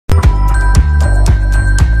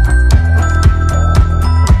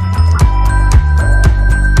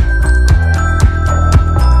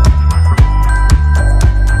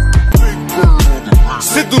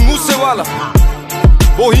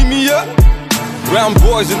Brown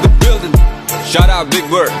boys in the building. Shout out Big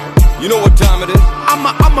Byrd. You know what time it is. I'm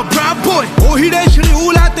a brown boy. ओही दे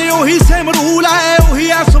schedule है ते ओही same rule है ओही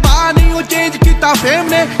है सुबह नहीं वो चेंज किता फेम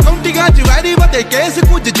ने काउंटिंगां च वैरी बदे केस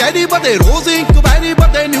कुछ जैरी बदे रोज इंक्वायरी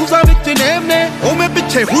बदे न्यूज़ां विच नेम ने ओ मैं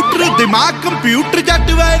पिछे हुटर दिमाग कंप्यूटर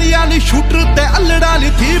जट वैरी वाली शूटर ते अल्लड़ा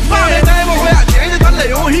ली थीफ ने टाइम होया चेंज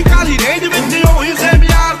थल्ले ओही काली रेंज विच ओही सेम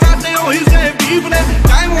यार साडे ओही सेम बीफ ने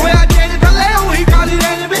टाइम होया चेंज थल्ले ओही काली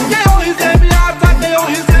रेंज विच ओही सेम यार साडे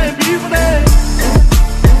ओही सेम बीफ ने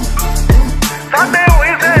साडे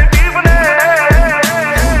ओही सेम बीफ ने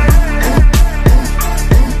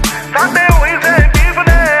साडे ओही सेम बीफ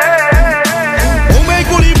ने ओ मैं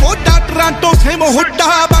गोली मोटा टोरंटो सेम हुड्डा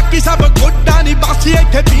बाकी सब गोड्डा नहीं बासी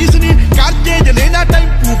इत्थे पीस नहीं कर चेंज लेना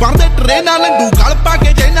टेंपू बनदे ट्रेनां लंडू गल पा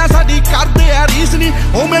के जैना साडी करदे आ रीस नहीं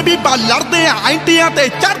ओ मैं भी बा लड़दे आ एंटियां ते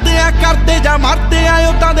चढ़दे आ करदे जा मरदे आ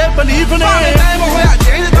उदां दे बलीफ ने टाइम होया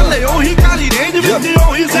चेंज थल्ले ओही काली रेंज विच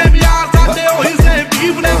ओही सेम यार साडे ओही सेम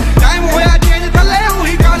बीफ ने टाइम होया चेंज थल्ले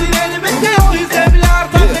ओही काली रेंज विच ओही सेम यार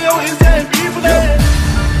साडे ओही सेम बीफ ने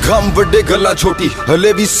कम बड़े गल्ला छोटी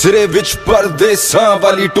हले भी सिरे विच परदेसां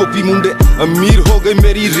वाली टोपी मुंडे अमीर हो गई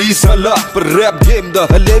मेरी रीस ला पर रैप गेम दा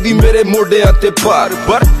हले भी मेरे मोढियां ते पार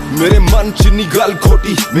पर मेरे मन च नी गल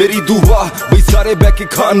खोटी मेरी दुआ बई सारे बैठ के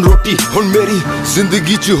खान रोटी हुण मेरी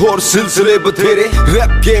जिंदगी च होर सिलसिले बथेरे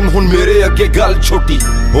रैप गेम हुण मेरे अगे गल छोटी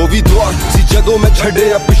ओ भी दौर सी जदों मैं छड्डे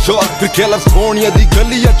पिछोर फिर कैलिफोर्निया दी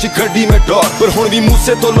गलियां च खड्डी मैं डोर पर हुण भी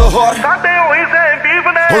मूसे तो लाहौर साडे ओही सेम बीफ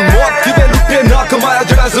ने हुण मौत किवें लुटे ना कमाया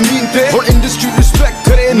जड़ा ज़मीन ते हुण इंडस्ट्री रिस्पेक्ट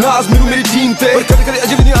करे नाज मैनू मेरी टीम ते पर कदे कदे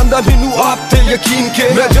अजे भी नहीं आंदा मैनू आप ते यकीन के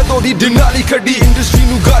मैं जदों दी डिनाली कड्डी इंडस्ट्री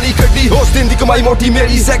नू गाली कड्डी होस दिन दी कमाई मोटी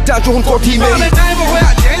मेरी सैक्टर च हुण कोठी मेरी टाइम होया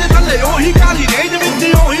चेंज थल्ले ओही काली रेंज विच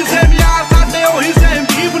ओही सेम यार साडे ओही सेम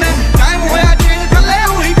बीफ ने टाइम होया चेंज थल्ले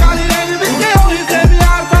ओही काली रेंज विच ओही सेम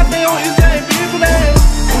यार साडे ओही सेम बीफ ने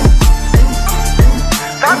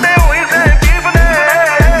साडे ओही सेम बीफ ने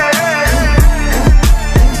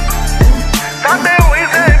साडे ओही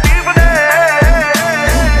सेम बीफ ने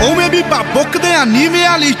ओ मैं भी बुकदे आ नीवे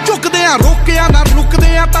वाली चुकदे आ रोके आ ना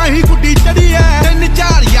रुकदे आ तां ही गुड्डी चढ़ी है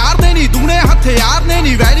 3-4 यार ने नी दूने हथियार ने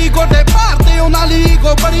नी वैरी गोडे भारते उन्हां ली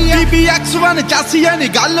गो बड़ी है BBX1 चासी है नी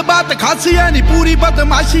गलबात खासी है नी पूरी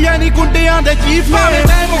बदमाशी है नी गुंडियां दे चीफ ने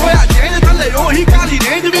टाइम होया चेंज थल्ले ओही काली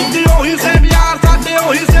रेंज विच ओही सेम यार साडे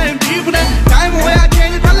ओही सेम बीफ ने टाइम होया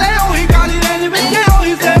चेंज थल्ले ओही काली रेंज विच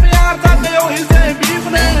ओही सेम यार साडे ओही सेम बीफ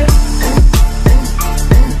ने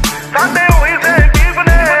साडे ओही सेम बीफ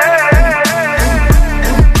ने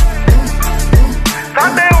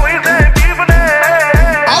साडे ओही सेम बीफ ने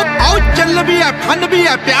आओ चल भी है फन भी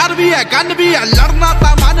है प्यार भी है गन भी है लड़ना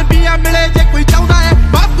ता मन भी है मिले जे कोई चाहता है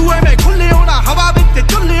बातूए में खुले होना हवा विच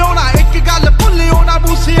चुल्ले होना एक गल भुल्ले होना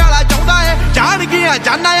मूसे वाला चाहता है जान गया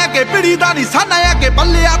जाना है कि पीड़ी दा निशाना है कि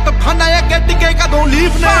बल्ले आ तफाना है कि टिके कदों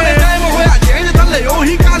लीफ ने टाइम होया चेंज थल्ले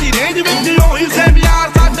ओही काली रेंज विच ओही सेम यार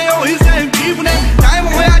साडे ओही सेम बीफ ने टाइम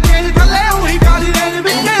होया चेंज थल्ले ओही काली रेंज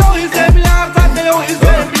विच ओही सेम यार साडे ओही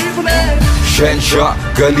सेम बीफ ने शहनशाह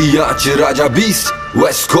गलियां च राजा beast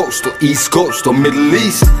West Coast to East Coast to Middle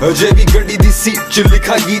East अजे भी गड्डी दी सीट च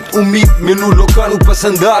लिखा गीत उम्मीद मैनू लोकां नू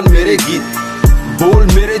पसंद आन मेरे गीत बोल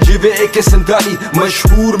मेरे जिवे AK-47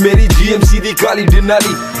 मशहूर मेरी GMC दी काली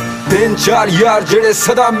डिनाली 3-4 यार जेड़े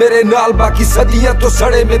सदा मेरे नाल बाकी सदियां तो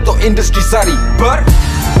सड़े में तो इंडस्ट्री सारी पर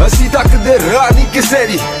असी तक दे राह नहीं किसे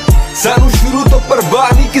दी सानू शुरू तो परवाह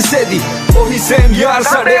नहीं किसे दी ओही सेम यार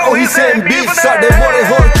साडे ओही सेम बीफ साडे मोड़े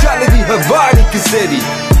होर चलदी हवा नहीं किसे दी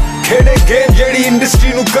खेड़े गेम जेड़ी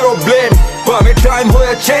इंडस्ट्री नू करो ब्लेम भावें टाइम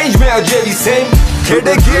होया चेंज में अजे भी सेम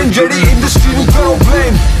खेड़े गेम जेड़ी इंडस्ट्री नू करो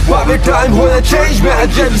ब्लेम भावें टाइम होया चेंज में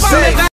अजे भी सेम